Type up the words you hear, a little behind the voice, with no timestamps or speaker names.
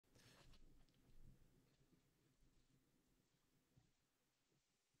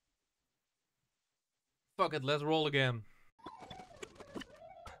Fuck it, let's roll again.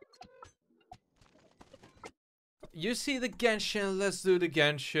 You see the Genshin, let's do the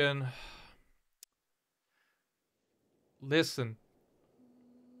Genshin. Listen.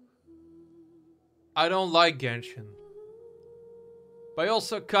 I don't like Genshin. But I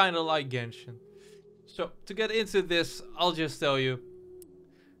also kinda like Genshin. So, to get into this, I'll just tell you.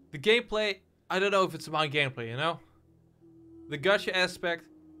 The gameplay, I don't know if it's my gameplay, you know? The gacha aspect,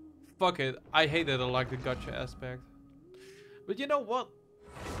 fuck it. I hate that I like the gacha aspect. But you know what?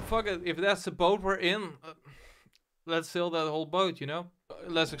 Fuck it, if that's the boat we're in, let's sail that whole boat, you know?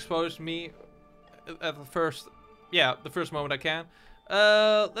 Let's expose me at the first, the first moment I can.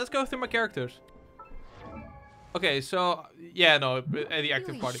 Let's go through my characters. Okay, so, the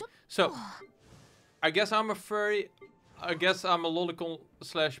active party. So, I guess I'm a furry. I guess I'm a lolicon /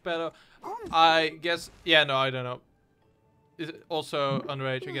 pedo. I guess, I don't know. It's also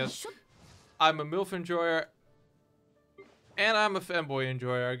underage, I guess. I'm a MILF enjoyer. And I'm a fanboy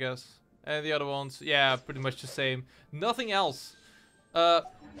enjoyer, I guess. And the other ones, pretty much the same. Nothing else. But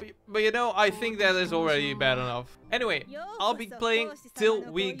you know, I think that is already bad enough. Anyway, I'll be playing till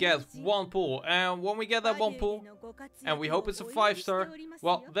we get one pull. And when we get that one pull, and we hope it's a 5-star,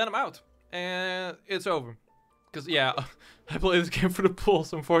 well, then I'm out. And it's over. Because, I play this game for the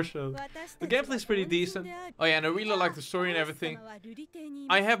pulls, unfortunately. The gameplay is pretty decent. Oh yeah, and I really like the story and everything.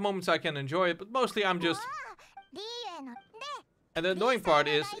 I have moments I can enjoy it, but mostly I'm just... And the annoying part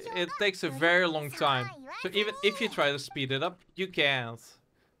is, it takes a very long time. So even if you try to speed it up, you can't.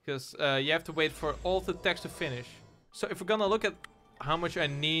 Because you have to wait for all the text to finish. So if we're gonna look at how much I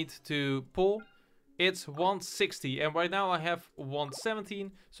need to pull, it's 160. And right now I have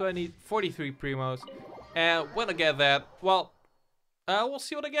 117, so I need 43 primos. And when I get that, well, we'll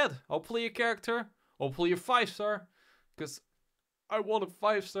see what I get. Hopefully a character, hopefully a 5-star. Because I want a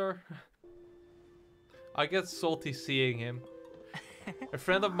 5-star. I get salty seeing him. A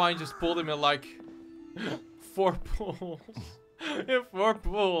friend of mine just pulled him in like 4 pulls. In 4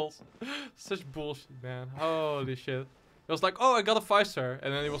 pulls. Such bullshit, man. Holy shit. It was like, oh, I got a 5-star.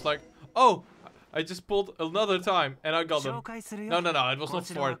 And then he was like, oh, I just pulled another time and I got him. No, it was not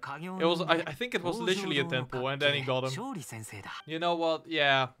 4. It was, I think it was literally a 10 pull and then he got him. You know what?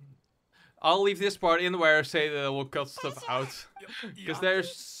 Yeah. I'll leave this part in where I say that we'll cut stuff out. Because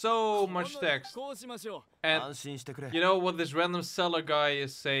there's so much text. And you know what this random seller guy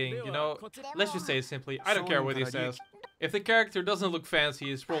is saying, you know, let's just say it simply, I don't care what he says. If the character doesn't look fancy,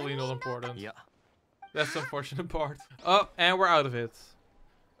 it's probably not important. That's the unfortunate part. Oh, and we're out of it.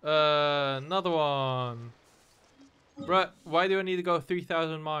 Another one. Bruh, why do I need to go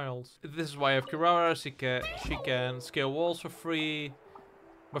 3,000 miles? This is why I have Kirara, she can scale walls for free.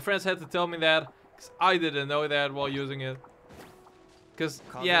 My friends had to tell me that, because I didn't know that while using it. Because,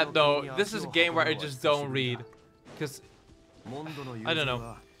 this is a game where I just don't read. Because, I don't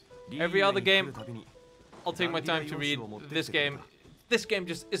know. Every other game, I'll take my time to read. This game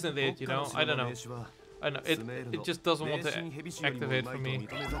just isn't it, you know? I don't know. It just doesn't want to activate for me.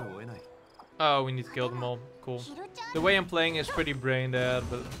 Oh, we need to kill them all. Cool. The way I'm playing is pretty brain dead,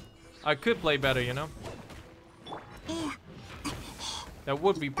 but I could play better, you know? That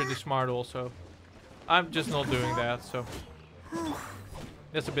would be pretty smart also. I'm just not doing that, so...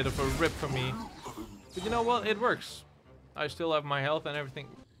 That's a bit of a rip for me. But you know what? It works. I still have my health and everything.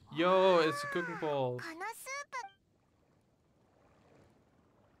 Yo, it's a cooking pole.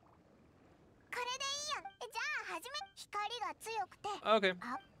 Okay.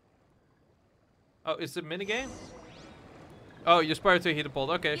 Oh, is it a minigame? Oh, you aspire to heat a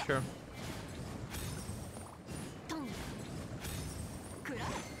pole. Okay, sure.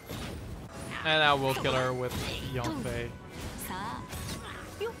 And now we'll kill her with Yanfei.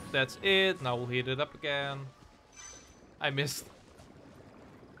 That's it. Now we'll heat it up again. I missed.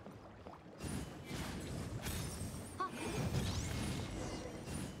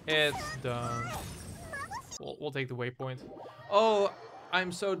 It's done. We'll take the waypoint. Oh,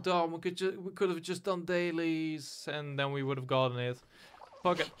 I'm so dumb. We could have just done dailies, and then we would have gotten it.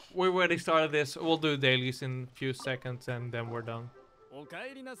 Fuck it. We already started this. We'll do dailies in a few seconds, and then we're done.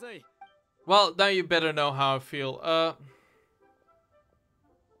 Well, now you better know how I feel.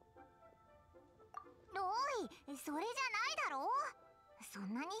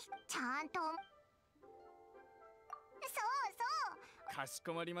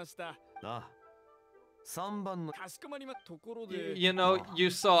 You know, you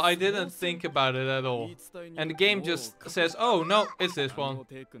saw I didn't think about it at all. And the game just says, oh no, it's this one.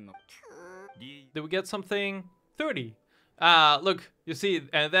 Did we get something? 30. Ah, look, you see,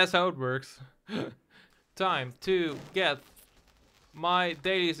 and that's how it works. Time to get my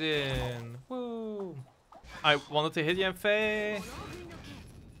dailies in. Woo. I wanted to hit you in face.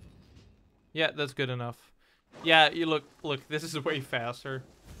 Yeah, that's good enough. Yeah, you look, this is way faster.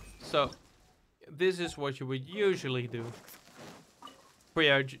 So, this is what you would usually do for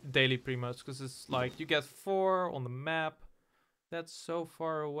your daily primos, because it's like you get 4 on the map. That's so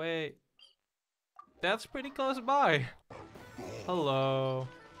far away. That's pretty close by. Hello.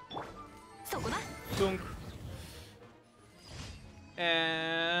 Tunk.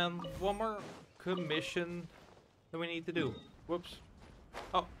 And one more commission that we need to do. Whoops.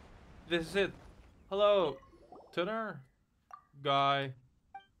 Oh, this is it. Hello, tuner guy.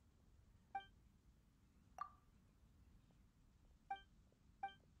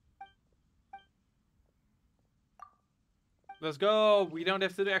 Let's go. We don't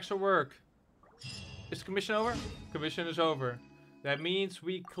have to do extra work. Is commission over? Commission is over. That means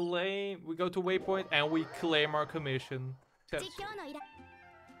we go to waypoint and we claim our commission.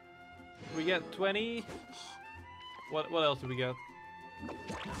 We get 20. What else do we get?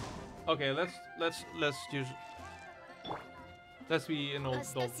 Okay, let's be an old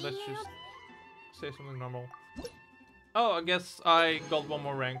adult. Let's just say something normal. Oh, I guess I got 1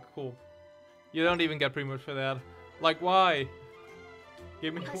 more rank. Cool. You don't even get primos for that. Like, why?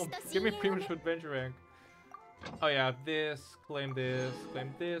 Give me primos for adventure rank. Oh yeah, this, claim this,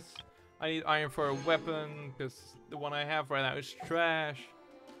 claim this. I need iron for a weapon, because the one I have right now is trash.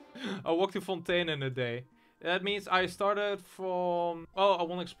 I walked to Fontaine in a day. That means I started from... Oh, I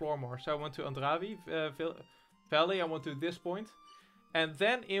want to explore more. So I went to Andravi Valley, I went to this point. And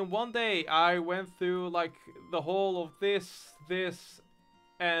then in one day, I went through like the whole of this,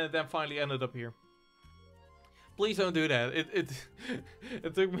 and then finally ended up here. Please don't do that. It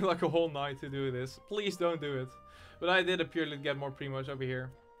took me like a whole night to do this. Please don't do it. But I did it purely to get more primos over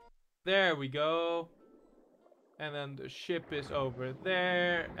here. There we go. And then the ship is over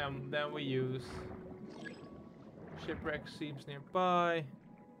there. And then we use... Shipwreck seems nearby.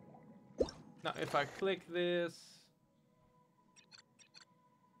 Now if I click this...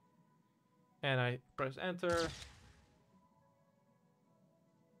 And I press enter...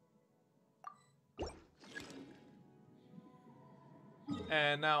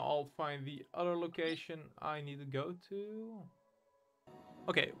 And now I'll find the other location I need to go to.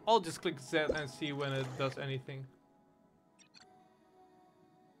 Okay, I'll just click Z and see when it does anything.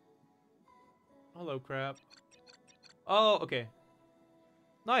 Hello, crab. Oh, okay.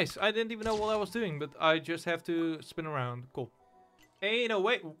 Nice. I didn't even know what I was doing, but I just have to spin around. Cool. Hey, no,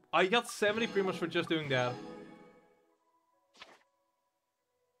 wait. I got 70 primos for just doing that.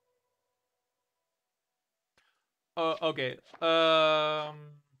 Okay. How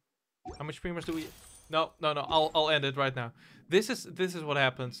much primos do we? No. I'll end it right now. This is what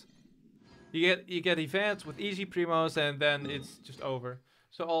happens. You get events with easy primos, and then it's just over.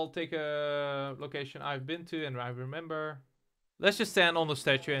 So I'll take a location I've been to and I remember. Let's just stand on the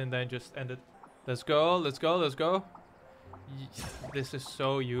statue and then just end it. Let's go. Let's go. Let's go. This is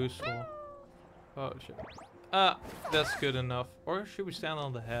so useful. Oh shit. That's good enough. Or should we stand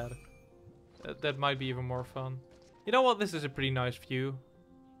on the head? That might be even more fun. You know what? This is a pretty nice view.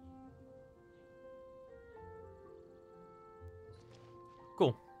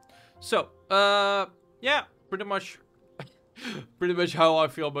 Cool. So, yeah, pretty much how I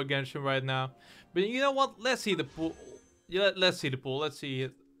feel about Genshin right now. But you know what? Let's see the pool. Yeah, let's see the pool. Let's see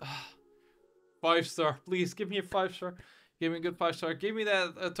it. 5-star. Please give me a 5-star. Give me a good 5-star. Give me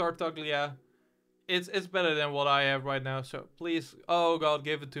that Tartaglia. It's better than what I have right now. So please, oh god,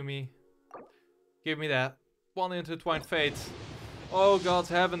 give it to me. Give me that. One intertwined fate. Oh God's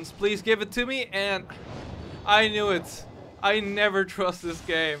heavens, please give it to me. And I knew it. I never trust this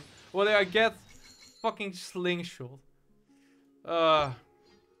game. What do I get? Fucking slingshot. Can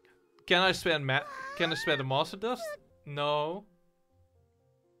I spend the master dust? No.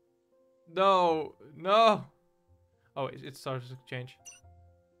 No. No. Oh, it starts to change.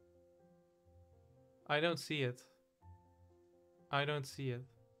 I don't see it. I don't see it.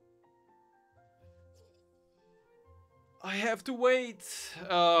 I have to wait.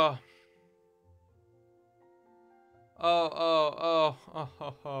 Oh.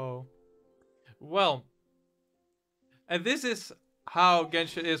 Well. And this is how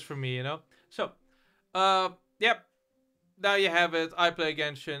Genshin is for me, you know? So, yep. Now you have it. I play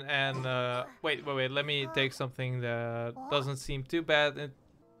Genshin and, wait. Let me take something that doesn't seem too bad.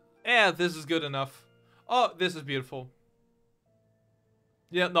 Yeah, this is good enough. Oh, this is beautiful.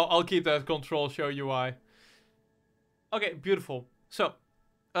 Yeah, no, I'll keep that control show UI. Okay, beautiful. So,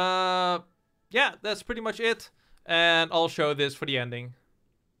 yeah, that's pretty much it. And I'll show this for the ending.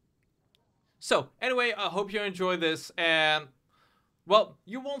 So, anyway, I hope you enjoyed this. And, well,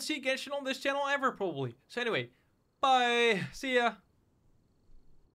 you won't see Genshin on this channel ever, probably. So anyway, bye. See ya.